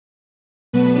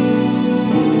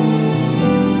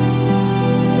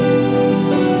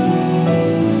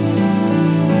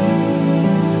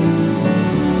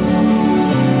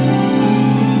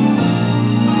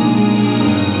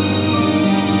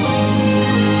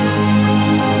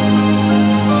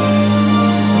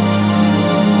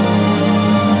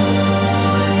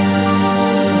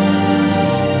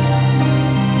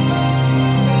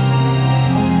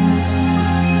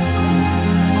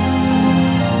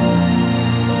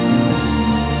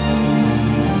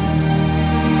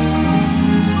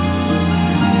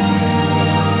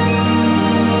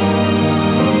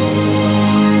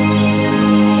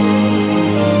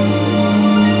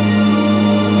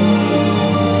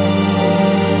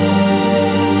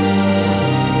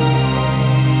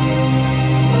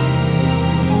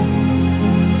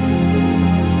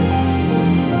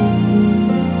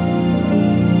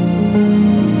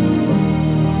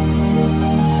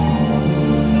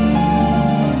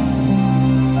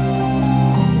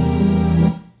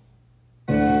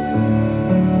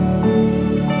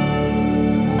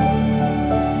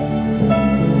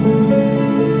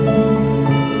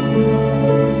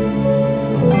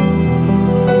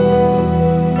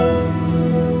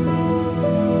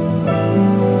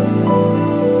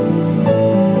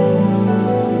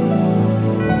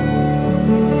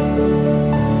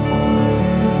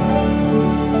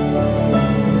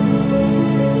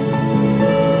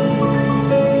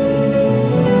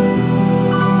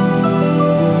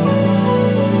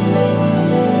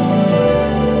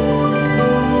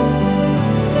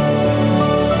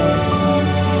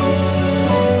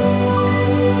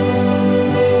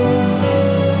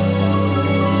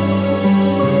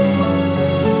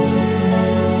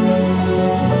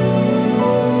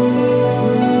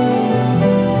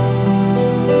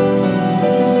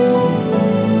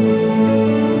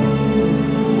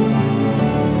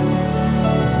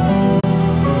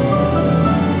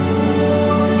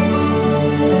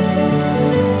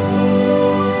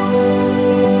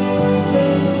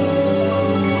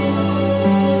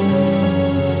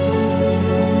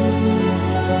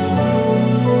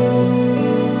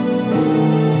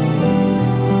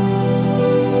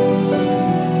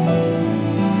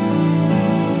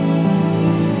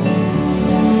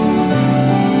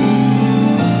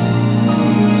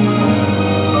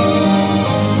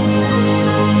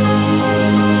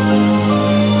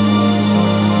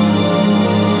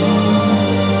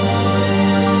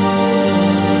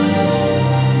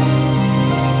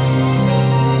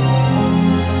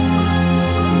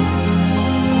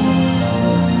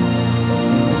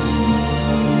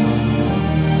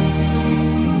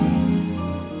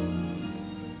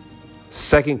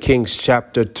2 Kings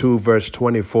chapter 2, verse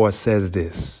 24 says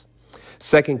this.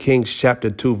 2 Kings chapter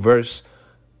 2, verse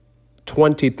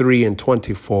 23 and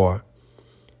 24.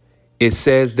 It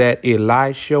says that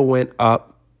Elisha went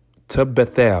up to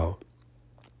Bethel,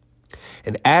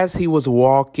 and as he was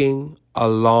walking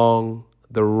along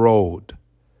the road,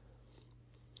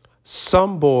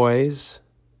 some boys,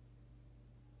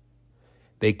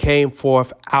 they came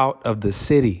forth out of the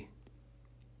city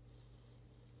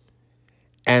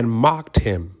and mocked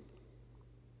him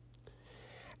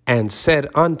and said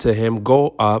unto him,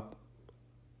 Go up,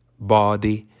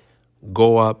 bawdy,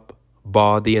 go up,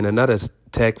 bawdy. In another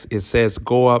text, it says,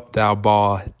 Go up, thou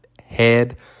bald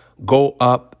head, go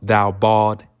up, thou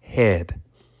bald head.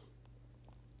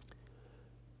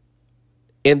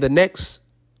 In the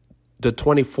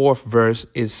 24th verse,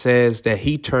 it says that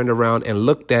he turned around and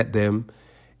looked at them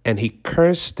and he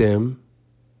cursed them.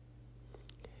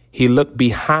 He looked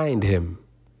behind him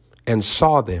and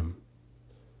saw them.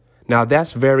 Now,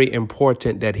 that's very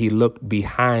important that he looked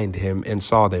behind him and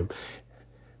saw them.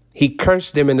 He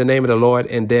cursed them in the name of the Lord,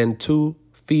 and then 2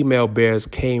 female bears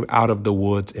came out of the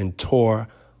woods and tore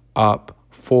up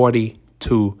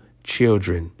 42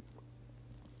 children.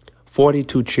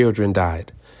 42 children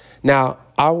died. Now,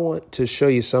 I want to show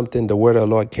you something. The word of the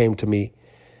Lord came to me.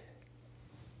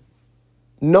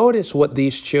 Notice what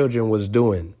these children was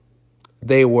doing.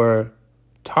 They were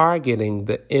targeting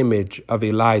the image of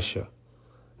Elisha,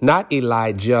 not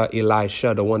Elijah,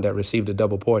 Elisha, the one that received a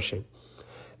double portion.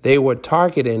 They were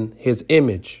targeting his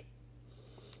image.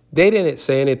 They didn't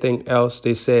say anything else.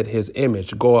 They said his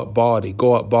image, go up bawdy,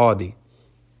 go up bawdy.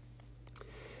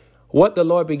 What the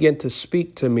Lord began to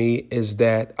speak to me is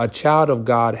that a child of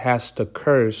God has to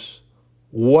curse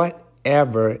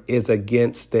whatever is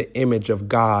against the image of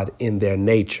God in their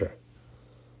nature.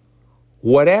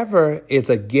 Whatever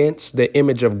is against the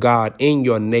image of God in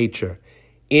your nature,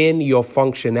 in your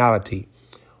functionality,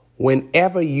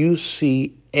 whenever you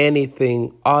see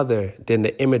anything other than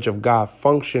the image of God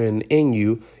functioning in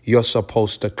you, you're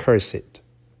supposed to curse it.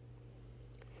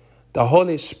 The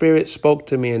Holy Spirit spoke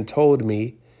to me and told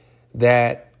me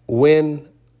that when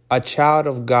a child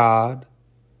of God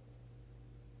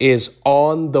is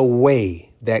on the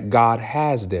way that God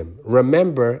has them,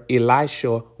 remember,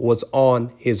 Elisha was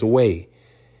on his way.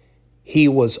 He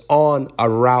was on a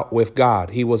route with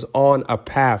God. He was on a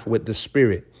path with the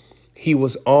Spirit. He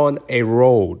was on a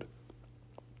road.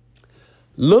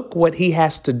 Look what he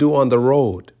has to do on the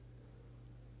road.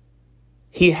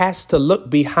 He has to look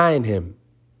behind him.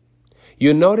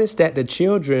 You notice that the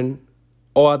children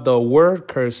or the word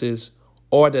curses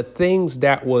or the things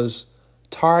that was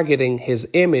targeting his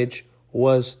image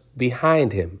was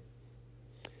behind him.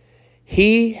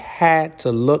 He had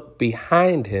to look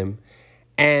behind him,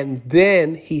 and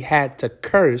then he had to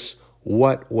curse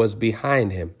what was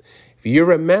behind him. If you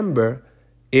remember,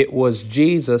 it was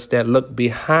Jesus that looked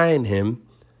behind him,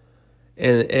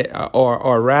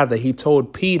 or rather, he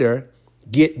told Peter,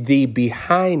 get thee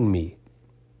behind me.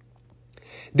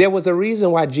 There was a reason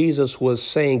why Jesus was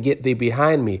saying, get thee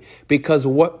behind me, because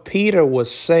what Peter was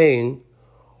saying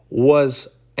was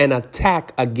an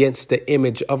attack against the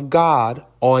image of God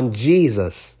on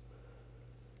Jesus.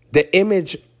 The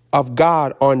image of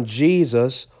God on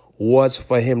Jesus was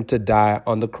for him to die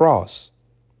on the cross.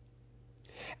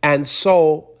 And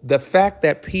so the fact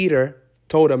that Peter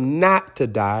told him not to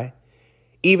die,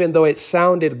 even though it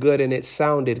sounded good and it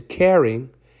sounded caring,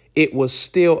 it was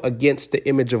still against the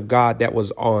image of God that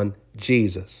was on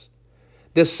Jesus.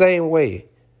 The same way,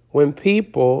 when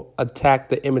people attack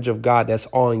the image of God that's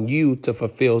on you to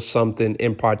fulfill something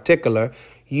in particular,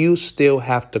 you still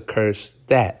have to curse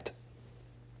that.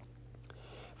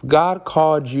 God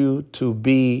called you to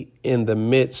be in the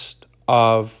midst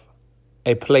of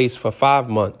a place for 5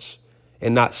 months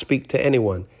and not speak to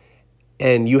anyone,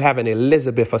 and you have an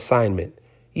Elizabeth assignment.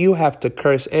 You have to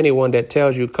curse anyone that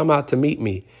tells you, come out to meet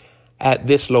me at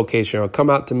this location or come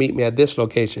out to meet me at this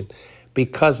location,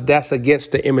 because that's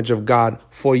against the image of God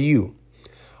for you.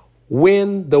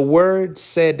 When the word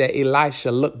said that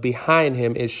Elisha looked behind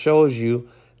him, it shows you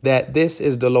that this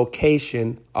is the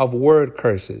location of word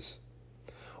curses.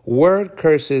 Word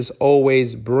curses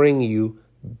always bring you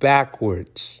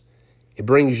backwards. It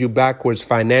brings you backwards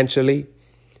financially.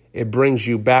 It brings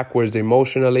you backwards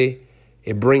emotionally.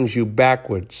 It brings you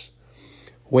backwards.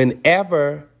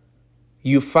 Whenever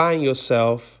you find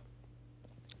yourself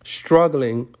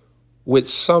struggling with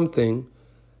something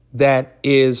that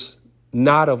is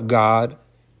not of God,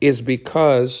 is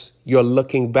because you're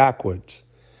looking backwards.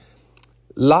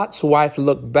 Lot's wife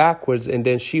looked backwards, and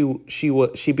then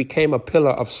she became a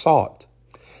pillar of salt.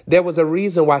 There was a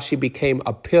reason why she became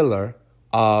a pillar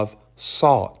of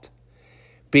salt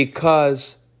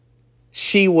because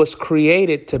she was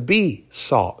created to be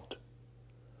salt.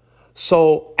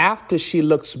 So after she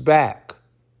looks back,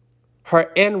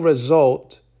 her end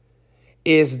result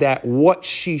is that what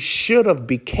she should have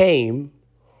became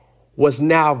was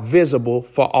now visible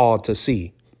for all to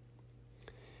see.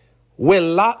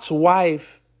 When Lot's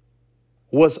wife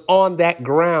was on that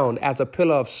ground as a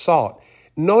pillar of salt,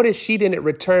 notice she didn't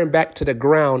return back to the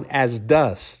ground as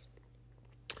dust.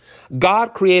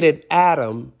 God created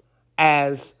Adam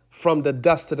as from the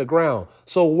dust of the ground.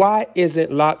 So why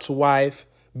isn't Lot's wife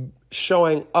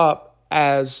showing up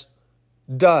as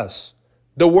dust?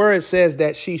 The word says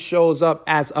that she shows up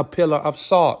as a pillar of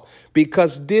salt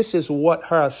because this is what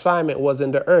her assignment was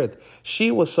in the earth.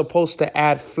 She was supposed to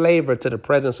add flavor to the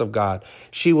presence of God.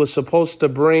 She was supposed to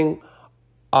bring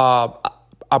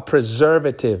a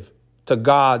preservative to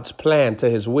God's plan, to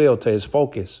his will, to his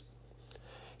focus.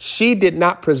 She did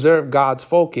not preserve God's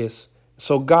focus,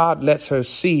 so God lets her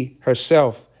see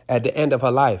herself at the end of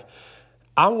her life.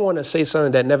 I want to say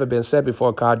something that never been said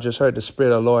before. God just heard the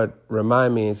Spirit of the Lord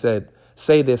remind me and said,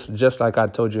 say this just like I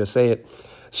told you to say it.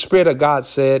 Spirit of God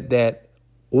said that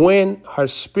when her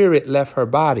spirit left her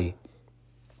body,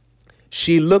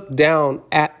 she looked down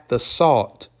at the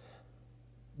salt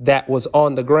that was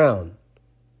on the ground.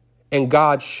 And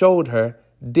God showed her,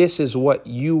 this is what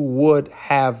you would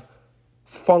have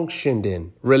functioned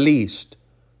in, released,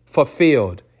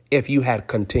 fulfilled if you had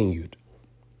continued.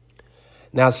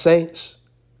 Now, saints,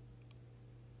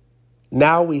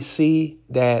 now we see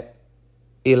that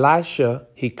Elisha,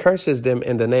 he curses them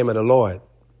in the name of the Lord.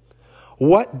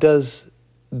 What does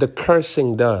the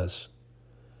cursing does?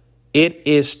 It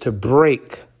is to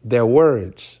break their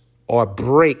words or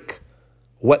break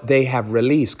what they have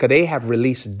released, because they have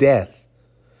released death.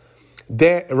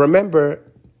 Remember,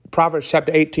 Proverbs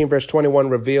chapter 18, verse 21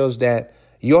 reveals that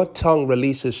your tongue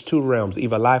releases two realms,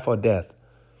 either life or death.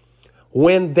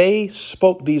 When they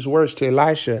spoke these words to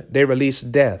Elisha, they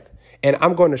released death. And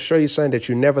I'm going to show you something that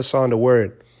you never saw in the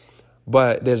word,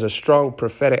 but there's a strong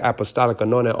prophetic apostolic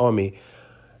anointing on me.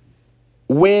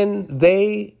 When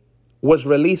they was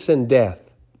releasing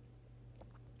death,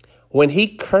 when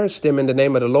he cursed them in the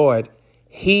name of the Lord,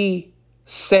 he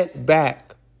sent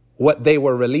back what they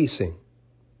were releasing.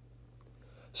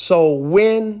 So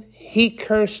when he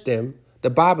cursed them, the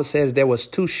Bible says there was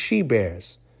two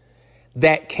she-bears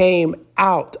that came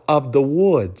out of the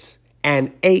woods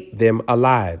and ate them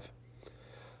alive.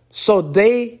 So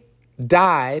they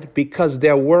died because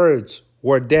their words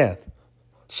were death.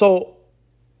 So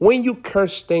when you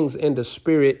curse things in the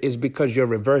spirit, is because you're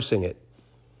reversing it.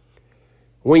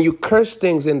 When you curse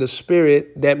things in the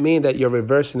spirit, that means that you're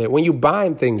reversing it. When you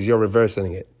bind things, you're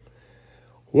reversing it.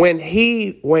 When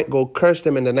he went go curse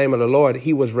them in the name of the Lord,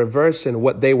 he was reversing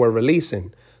what they were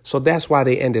releasing. So that's why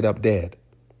they ended up dead.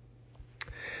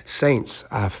 Saints,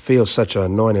 I feel such an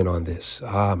anointing on this.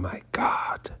 Oh, my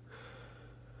God.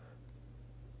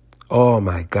 Oh,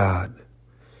 my God.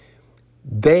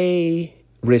 They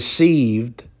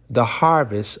received the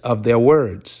harvest of their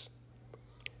words.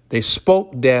 They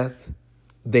spoke death.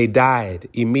 They died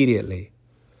immediately.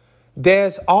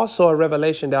 There's also a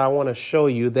revelation that I want to show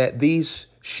you, that these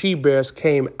she-bears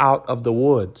came out of the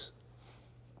woods.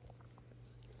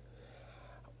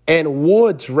 And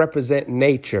woods represent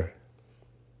nature.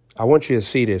 I want you to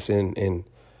see this, and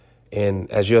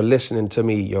as you're listening to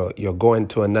me, you're going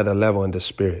to another level in the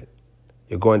spirit.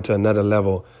 You're going to another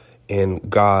level in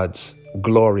God's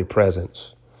glory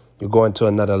presence. You're going to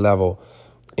another level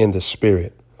in the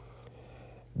spirit.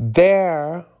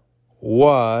 There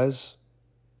was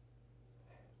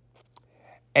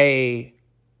a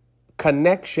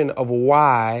connection of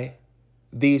why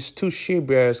these two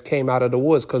she-bears came out of the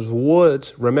woods, because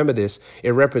woods, remember this,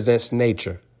 it represents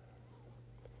nature.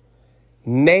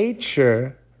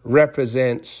 Nature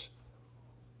represents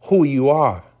who you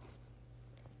are.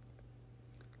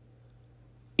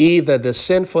 Either the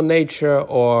sinful nature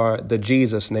or the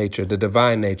Jesus nature, the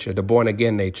divine nature, the born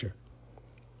again nature,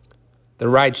 the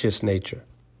righteous nature,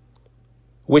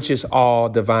 which is all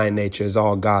divine nature, is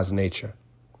all God's nature.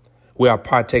 We are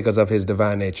partakers of his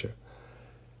divine nature.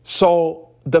 So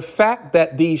the fact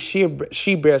that these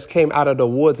she-bears came out of the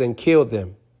woods and killed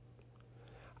them,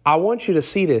 I want you to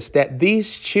see this, that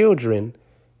these children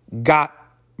got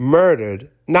murdered,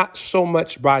 not so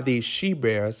much by these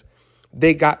she-bears,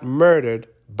 they got murdered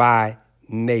by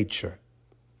nature.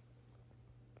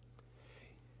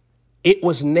 It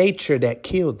was nature that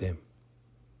killed them.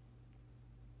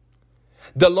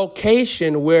 The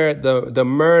location where the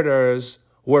murders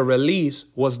were released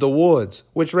was the woods,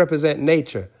 which represent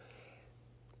nature.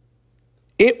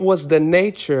 It was the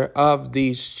nature of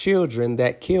these children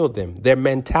that killed them, their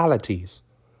mentalities,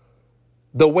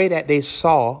 the way that they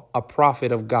saw a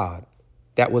prophet of God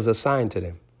that was assigned to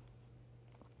them.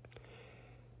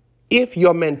 If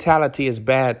your mentality is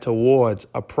bad towards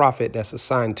a prophet that's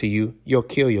assigned to you, you'll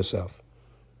kill yourself.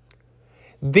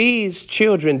 These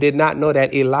children did not know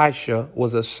that Elisha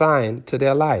was assigned to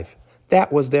their life.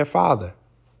 That was their father.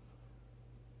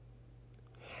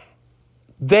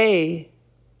 They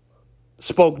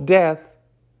spoke death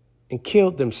and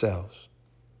killed themselves.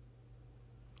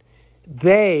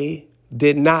 They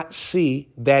did not see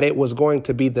that it was going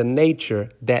to be the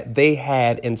nature that they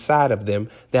had inside of them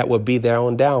that would be their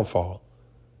own downfall.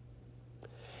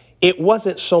 It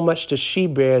wasn't so much the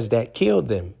she-bears that killed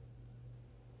them.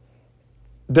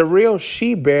 The real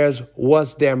she-bears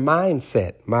was their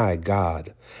mindset. My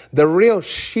God. The real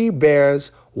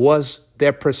she-bears was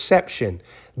their perception.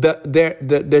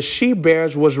 The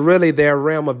she-bears was really their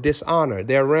realm of dishonor,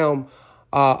 their realm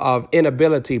of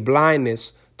inability,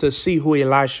 blindness to see who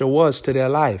Elisha was to their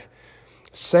life.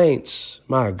 Saints,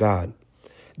 my God,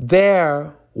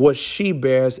 there was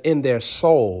she-bears in their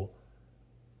soul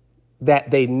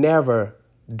that they never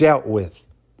dealt with.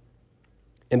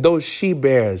 And those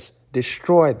she-bears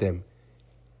destroyed them.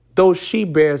 Those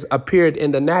she-bears appeared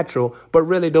in the natural, but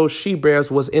really those she-bears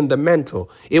was in the mental.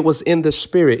 It was in the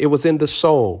spirit. It was in the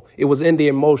soul. It was in the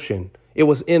emotion. It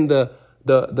was in the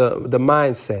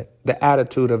mindset, the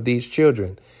attitude of these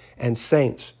children. And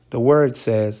saints, the word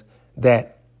says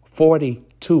that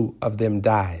 42 of them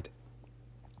died.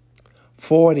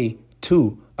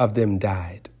 42 of them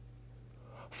died.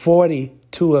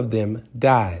 42 of them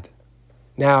died.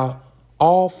 Now,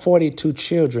 all 42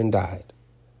 children died.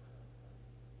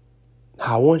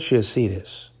 Now, I want you to see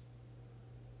this.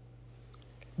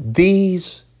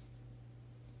 These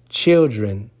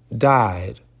children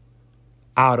died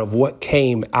out of what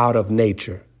came out of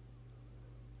nature.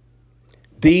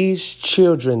 These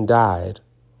children died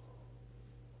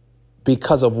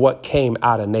because of what came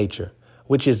out of nature,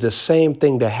 which is the same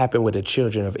thing that happened with the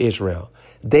children of Israel.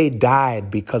 They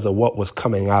died because of what was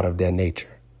coming out of their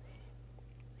nature.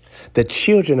 The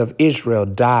children of Israel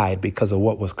died because of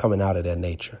what was coming out of their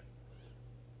nature.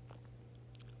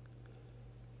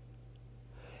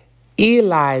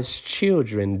 Eli's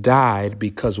children died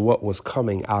because what was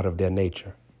coming out of their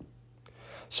nature.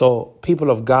 So,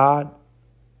 people of God,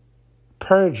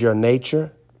 purge your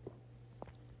nature.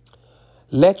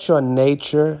 Let your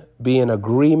nature be in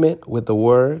agreement with the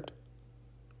word.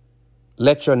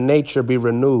 Let your nature be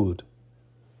renewed.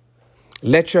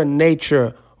 Let your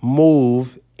nature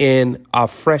move in a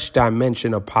fresh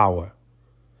dimension of power.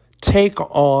 Take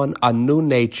on a new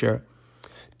nature.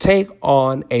 Take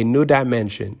on a new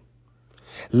dimension.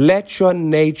 Let your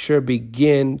nature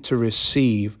begin to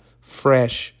receive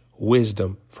fresh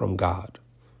wisdom from God.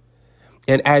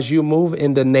 And as you move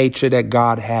in the nature that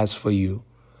God has for you,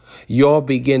 you'll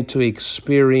begin to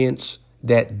experience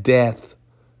that death,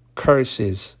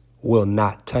 curses will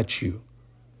not touch you.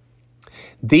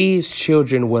 These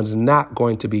children was not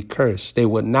going to be cursed. They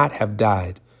would not have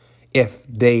died if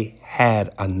they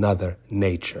had another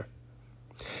nature.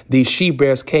 These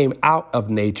she-bears came out of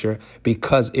nature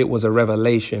because it was a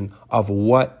revelation of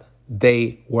what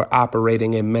they were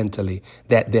operating in mentally,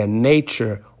 that their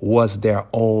nature was their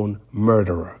own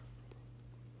murderer.